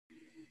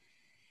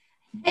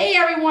Hey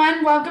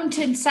everyone, welcome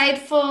to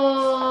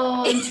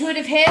Insightful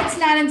Intuitive Hits.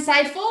 Not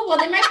insightful. Well,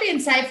 they might be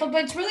insightful,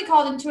 but it's really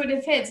called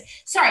Intuitive Hits.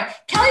 Sorry,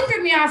 Kelly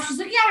threw me off. She's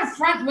looking out her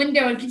front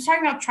window and keeps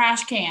talking about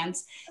trash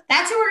cans.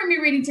 That's who we're going to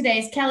be reading today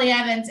is Kelly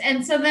Evans.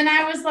 And so then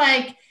I was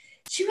like,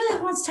 she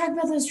really wants to talk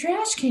about those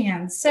trash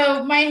cans.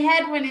 So my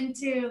head went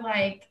into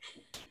like,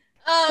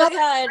 Oh Well,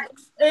 God.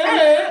 I'm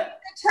uh, a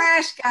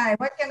trash guy.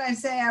 What can I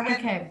say?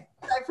 okay,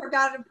 I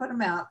forgot to put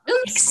them out.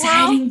 Oops,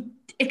 squirrel.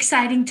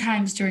 exciting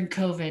times during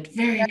COVID.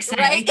 Very Right.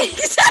 exciting.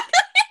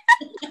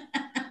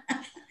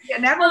 You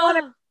never want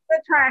to Oh, be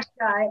the trash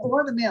guy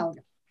or the mail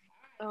guy.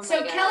 oh my So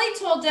God. Kelly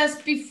told us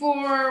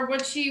before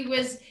what she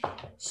was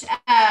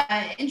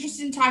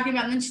interested in talking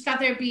about, and then she thought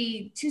there'd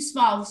be too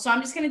small. So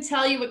I'm just going to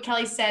tell you what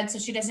Kelly said, so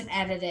she doesn't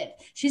edit it.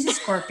 She's a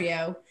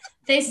Scorpio.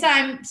 They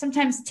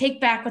sometimes take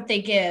back what they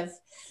give,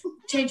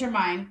 change her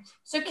mind.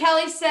 So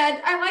Kelly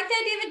said, "I like the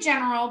idea of a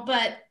general,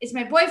 but is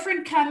my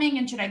boyfriend coming,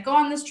 and should I go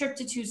on this trip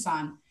to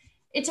Tucson?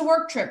 It's a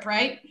work trip,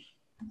 right?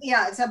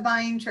 Yeah, it's a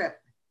buying trip.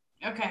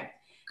 Okay.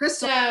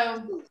 Crystals.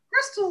 So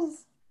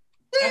Crystals.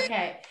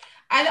 okay,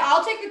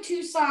 I'll take the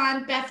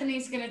Tucson.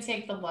 Bethany's going to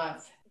take the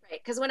love." Right.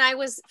 Because when I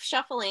was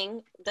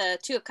shuffling, the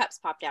Two of Cups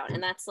popped out,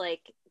 and that's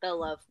like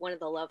one of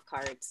the love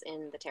cards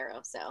in the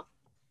tarot. So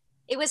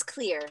it was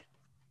clear.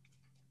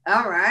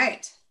 All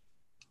right.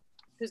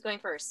 Who's going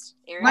first?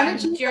 Why Erin?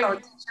 don't you go?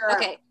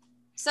 Okay.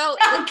 So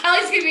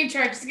Kelly's gonna be in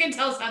charge. She's gonna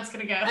tell us how it's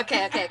gonna go.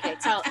 okay.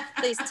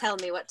 Please tell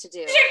me what to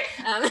do.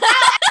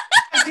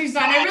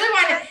 Tucson. I really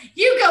want to.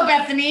 You go,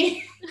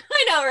 Bethany.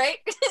 I know, right?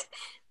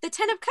 The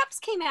Ten of Cups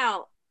came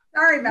out.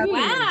 Sorry about that.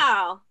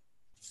 Wow.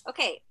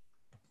 Okay.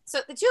 So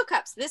the Two of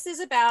Cups. This is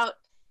about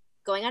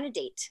going on a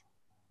date.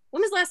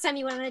 When was the last time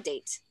you went on a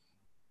date?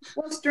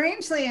 Well,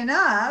 strangely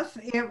enough,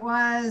 it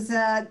was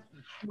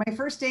my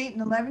first date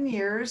in 11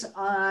 years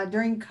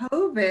during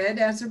COVID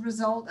as a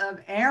result of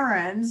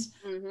Aaron's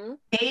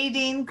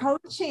dating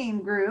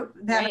coaching group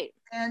that Right.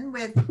 I'm in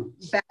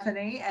with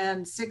Bethany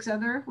and 6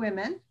 other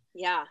women.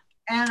 Yeah.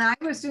 And I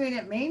was doing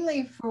it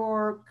mainly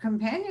for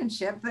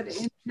companionship, but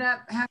ended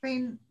up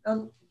having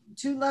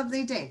two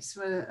lovely dates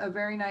with a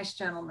very nice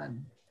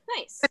gentleman.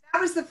 Nice. But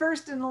that was the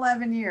first in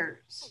 11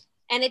 years.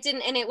 And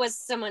it was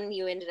someone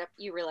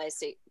you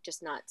realized it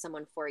just not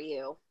someone for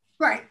you.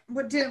 Right.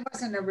 It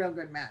wasn't a real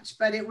good match,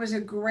 but it was a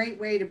great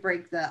way to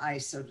break the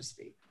ice, so to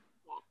speak.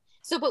 Yeah.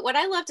 So, but what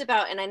I loved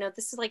about, and I know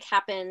this is like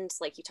happened,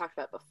 like you talked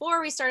about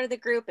before we started the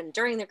group and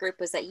during the group,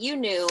 was that you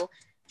knew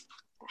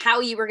how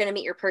you were going to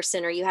meet your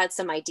person, or you had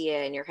some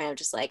idea and you're kind of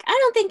just like, I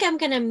don't think I'm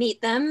going to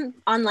meet them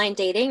online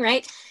dating,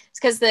 right? It's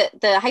because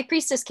the High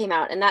Priestess came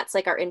out, and that's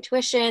like our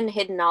intuition,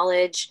 hidden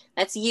knowledge.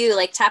 That's you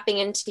like tapping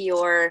into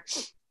your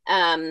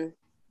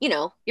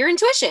your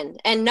intuition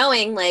and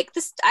knowing like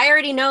this. I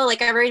already know,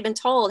 like I've already been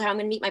told how I'm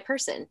going to meet my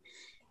person.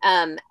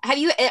 Are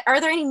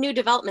there any new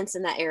developments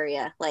in that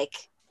area, like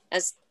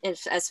as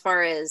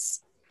far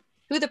as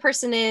who the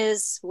person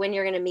is, when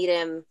you're going to meet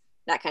him,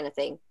 that kind of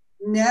thing?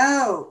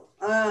 No.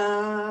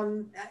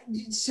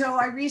 So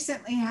I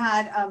recently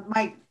had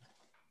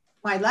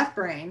my left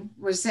brain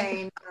was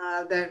saying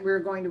that we are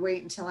going to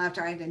wait until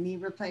after I had a knee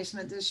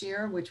replacement this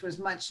year, which was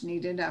much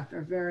needed after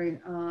a very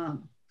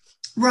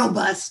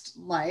robust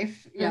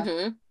life.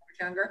 Yeah,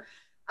 younger.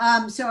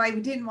 So I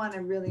didn't want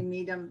to really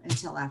meet him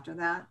until after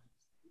that,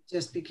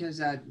 just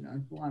because I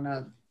want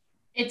to.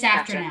 It's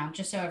after now,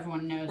 just so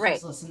everyone knows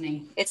who's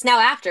listening. It's now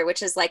after,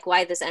 which is like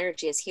why this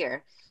energy is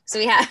here. So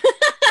we have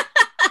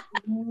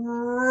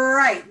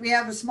right. We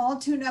have a small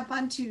tune-up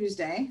on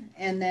Tuesday,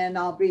 and then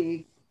I'll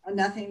be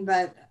nothing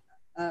but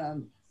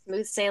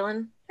smooth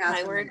sailing.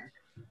 My word.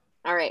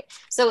 All right.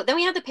 So then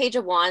we have the Page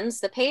of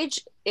Wands. The page,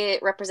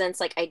 it represents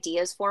like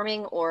ideas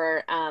forming,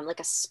 or like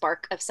a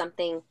spark of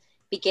something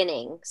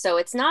beginning. So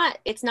it's not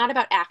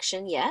about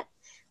action yet.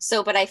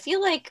 So, but I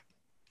feel like,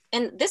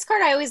 and this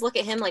card, I always look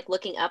at him like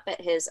looking up at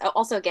his,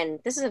 also again,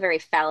 this is a very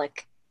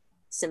phallic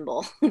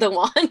symbol. The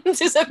wand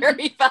is a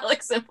very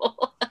phallic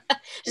symbol.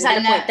 Just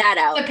had to point that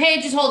out. The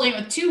page is holding it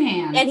with two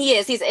hands. And he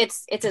is.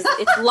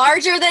 It's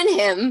larger than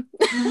him.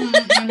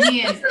 And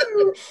he is.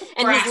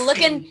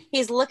 And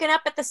he's looking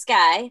up at the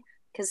sky.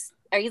 Because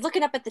are you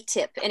looking up at the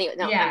tip? Anyway,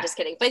 no, I'm just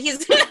kidding. But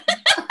he's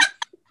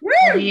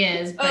well, he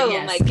is. But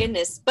oh my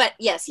goodness. But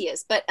yes, he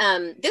is. But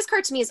this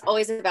card to me is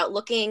always about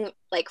looking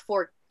like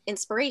for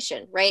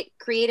inspiration, right?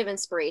 Creative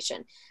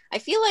inspiration. I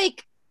feel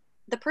like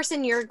the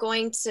person you're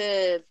going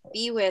to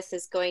be with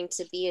is going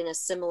to be in a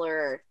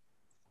similar,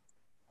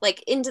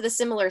 like into the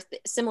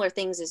similar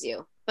things as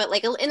you, but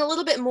like in a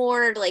little bit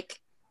more like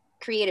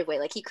creative way.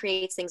 Like he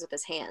creates things with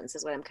his hands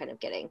is what I'm kind of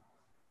getting.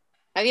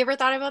 Have you ever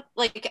thought about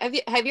like have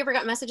you ever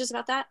got messages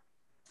about that?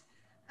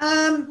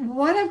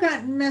 What I've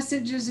gotten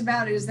messages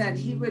about is that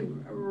he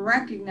would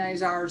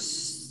recognize our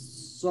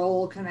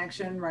soul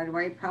connection right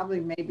away, probably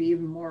maybe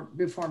even more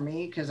before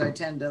me, because I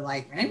tend to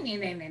like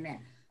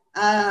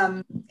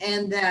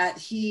and that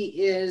he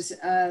is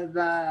of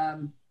a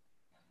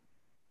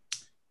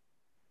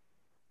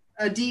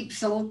deep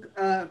soul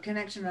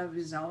connection of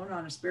his own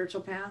on a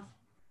spiritual path.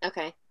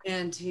 Okay.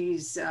 And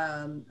he's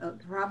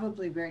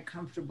probably very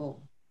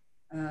comfortable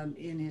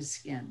in his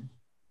skin.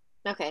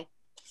 Okay,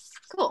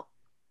 cool.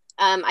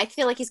 I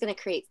feel like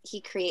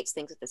he creates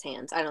things with his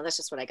hands. I don't know, that's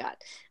just what I got.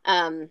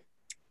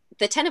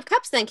 The 10 of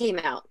Cups then came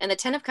out, and the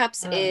 10 of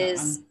Cups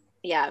is,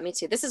 yeah, me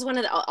too. This is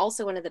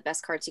also one of the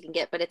best cards you can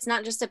get, but it's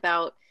not just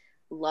about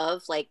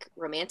love, like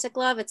romantic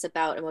love. It's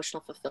about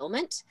emotional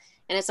fulfillment.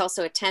 And it's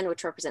also a 10,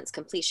 which represents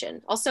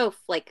completion. Also,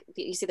 like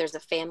you see, there's a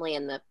family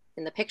in the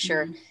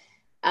picture. Mhm.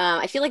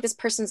 I feel like this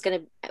person's going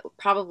to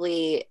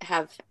probably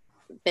have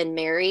been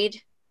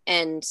married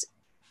and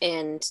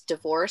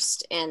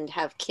divorced and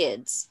have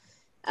kids.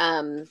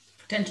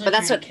 Potentially but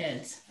that's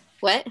grandkids.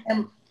 What?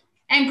 And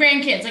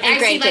grandkids. Like, And I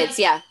grandkids, see, like,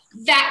 yeah.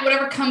 that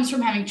whatever comes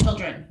from having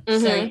children.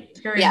 Mhm.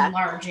 So you're Yeah.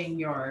 enlarging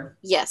your.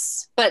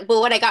 Yes. But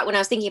what I got when I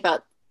was thinking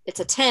about it's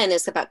a 10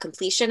 is about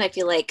completion. I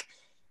feel like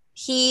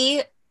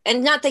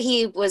and not that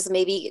he was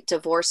maybe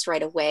divorced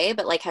right away,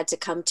 but like had to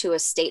come to a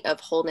state of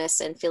wholeness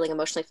and feeling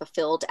emotionally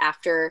fulfilled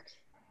after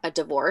a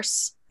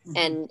divorce.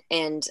 Mhm.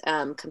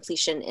 and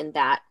completion in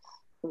that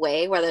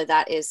way, whether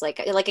that is like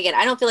again,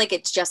 I don't feel like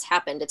it's just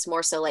happened. It's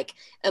more so like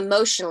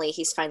emotionally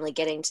he's finally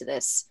getting to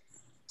this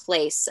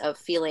place of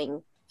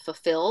feeling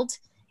fulfilled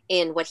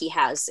in what he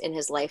has in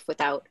his life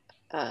without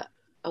a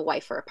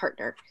wife or a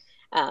partner.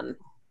 And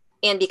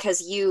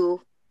because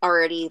you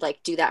already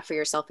like do that for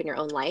yourself in your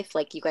own life,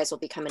 like you guys will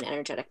become an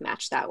energetic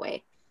match that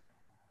way.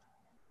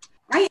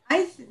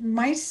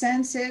 My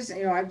sense is,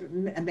 I've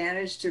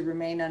managed to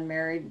remain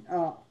unmarried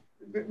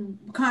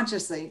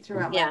consciously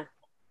throughout Yeah.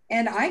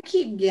 and I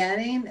keep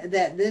getting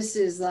that this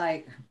is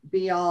like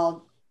be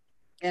all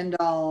end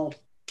all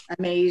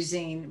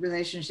amazing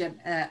relationship.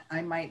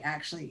 I might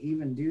actually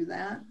even do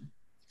that.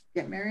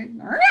 Get married.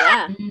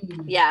 Yeah.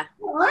 Mm. Yeah.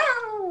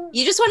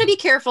 You just want to be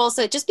careful.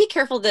 So just be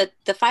careful that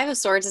the 5 of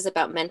Swords is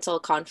about mental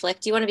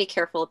conflict. You want to be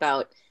careful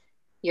about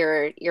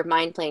your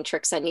mind playing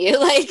tricks on you,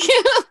 like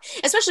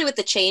especially with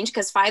the change,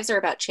 because 5s are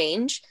about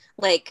change.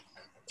 Like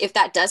if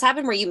that does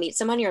happen where you meet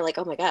someone, you're like,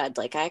 oh my God,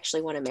 like I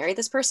actually want to marry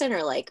this person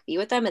or like be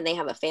with them and they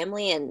have a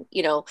family and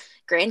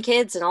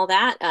grandkids and all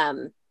that.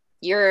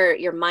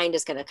 Your mind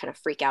is going to kind of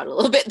freak out a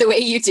little bit the way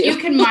you do. You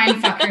can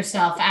mind fuck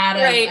yourself out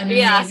of Right, an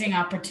yeah. amazing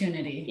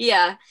opportunity.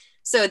 Yeah.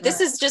 So this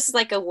is just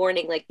like a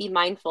warning, like be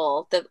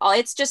mindful.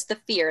 It's just the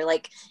fear,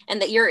 like,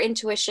 and that your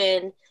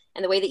intuition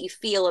and the way that you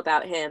feel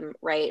about him,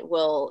 right,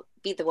 will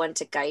be the one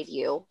to guide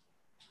you,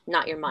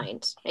 not your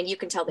mind. And you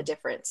can tell the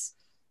difference.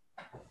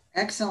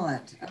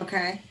 Excellent.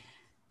 Okay.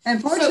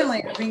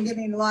 Unfortunately, I've been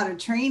getting a lot of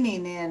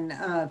training in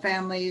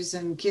families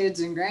and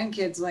kids and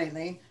grandkids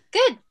lately.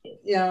 Good.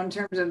 In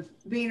terms of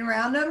being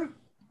around them,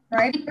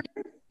 right?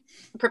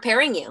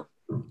 Preparing you.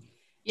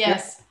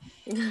 Yes.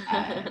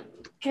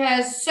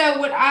 Because so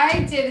what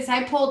I did is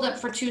I pulled up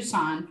for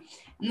Tucson.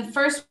 And the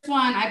first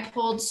one I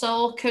pulled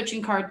soul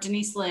coaching card,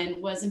 Denise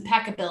Lynn, was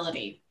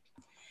impeccability.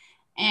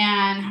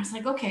 And I was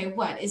like, okay,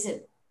 what is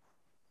it?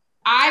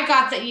 I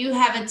got that you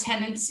have a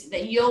tendency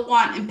that you'll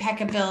want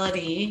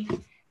impeccability.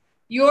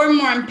 You're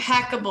more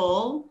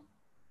impeccable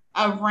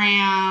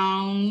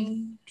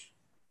around,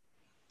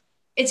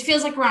 it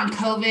feels like around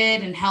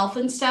COVID and health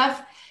and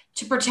stuff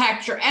to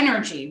protect your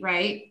energy,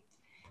 right?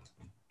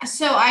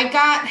 So I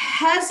got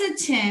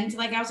hesitant.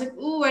 Like I was like,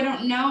 ooh, I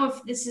don't know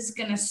if this is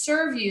going to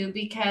serve you,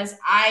 because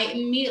I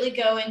immediately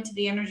go into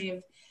the energy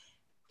of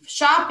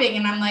shopping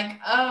and I'm like,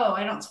 oh,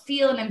 I don't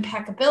feel an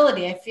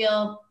impeccability. I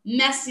feel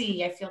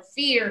messy. I feel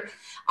fear,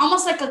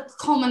 almost like a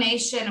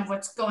culmination of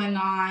what's going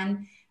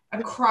on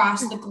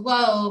across the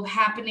globe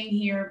happening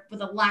here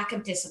with a lack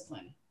of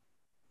discipline.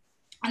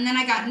 And then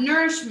I got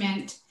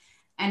nourishment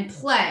and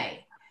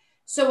play.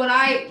 So what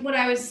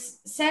I was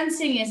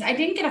sensing is I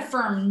didn't get a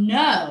firm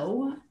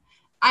no.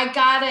 I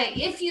got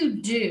if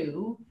you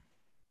do,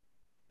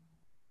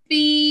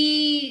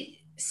 be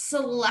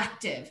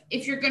selective.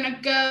 If you're going to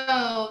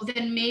go,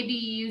 then maybe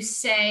you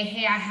say,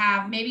 hey,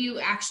 maybe you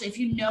actually, if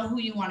you know who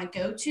you want to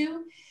go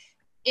to,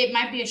 it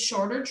might be a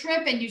shorter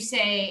trip. And you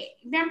say,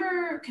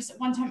 remember, because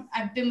one time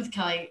I've been with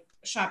Kelly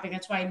shopping,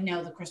 that's why I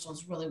know the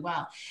crystals really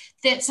well,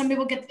 that some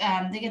people get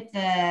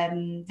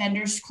the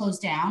vendors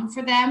closed down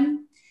for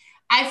them.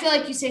 I feel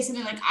like you say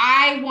something like,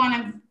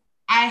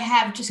 I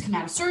have just come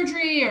out of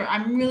surgery, or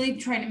I'm really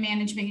trying to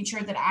manage making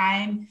sure that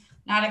I'm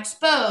not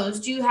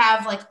exposed. You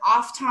have like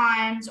off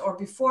times or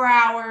before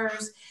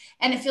hours,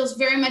 and it feels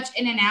very much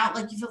in and out,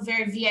 like you feel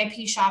very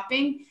VIP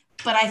shopping.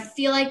 But I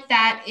feel like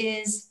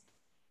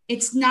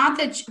it's not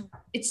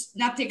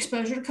the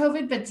exposure to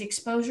COVID, but the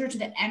exposure to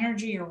the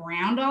energy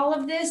around all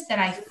of this that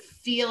I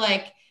feel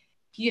like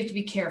you have to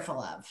be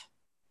careful of.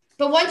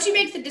 But once you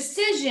make the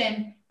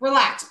decision,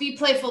 relax, be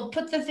playful,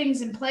 put the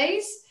things in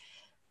place,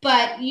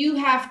 but you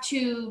have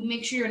to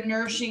make sure you're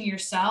nourishing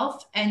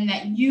yourself and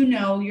that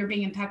you're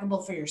being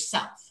impeccable for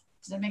yourself.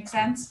 Does that make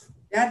sense?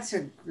 That's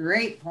a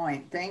great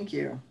point. Thank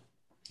you.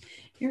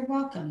 You're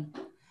welcome.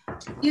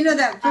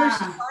 That first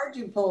card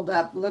you pulled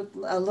up looked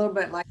a little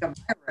bit like a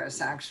virus,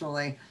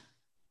 actually.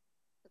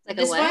 Like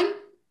this one?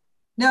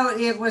 No,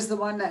 it was the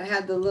one that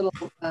had the little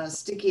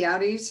sticky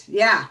outies.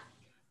 Yeah.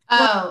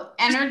 Oh,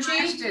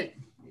 energy.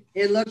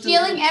 It looked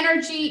healing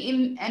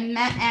energy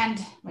and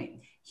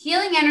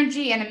Healing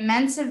energy and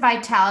immense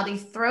vitality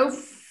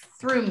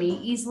through me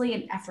easily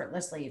and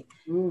effortlessly.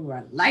 Ooh,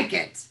 I like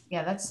it.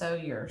 Yeah, that's so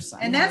yours.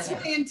 And that's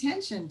my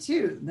intention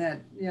too, that,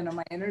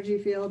 my energy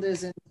field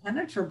is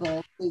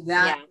impenetrable to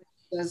that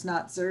which does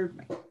not serve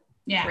me.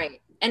 Yeah.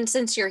 Right. And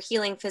since you're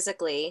healing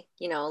physically,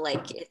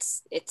 like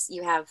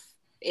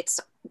it's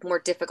more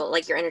difficult,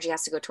 like your energy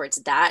has to go towards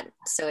that.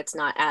 So it's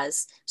not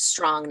as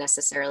strong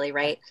necessarily.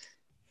 Right.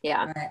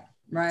 Yeah.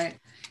 Right.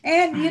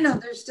 And,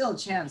 there's still a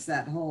chance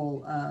that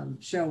whole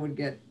show would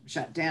get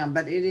shut down,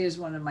 but it is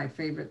one of my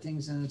favorite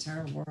things in the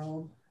entire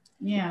world.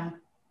 Yeah.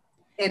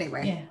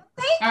 Anyway. Yeah.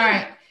 All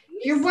right.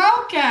 You're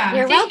welcome.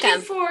 You're welcome. Thank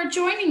you for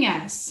joining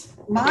us.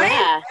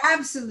 My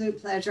absolute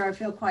pleasure. I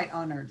feel quite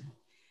honored.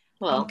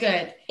 Well,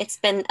 good. It's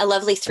been a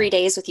lovely 3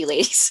 days with you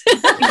ladies.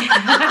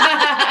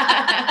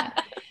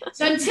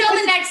 So until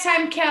the next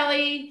time,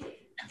 Kelly,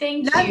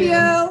 thank Love you.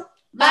 you.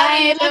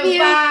 Bye. Love you.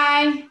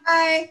 Bye.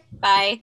 Bye. Bye.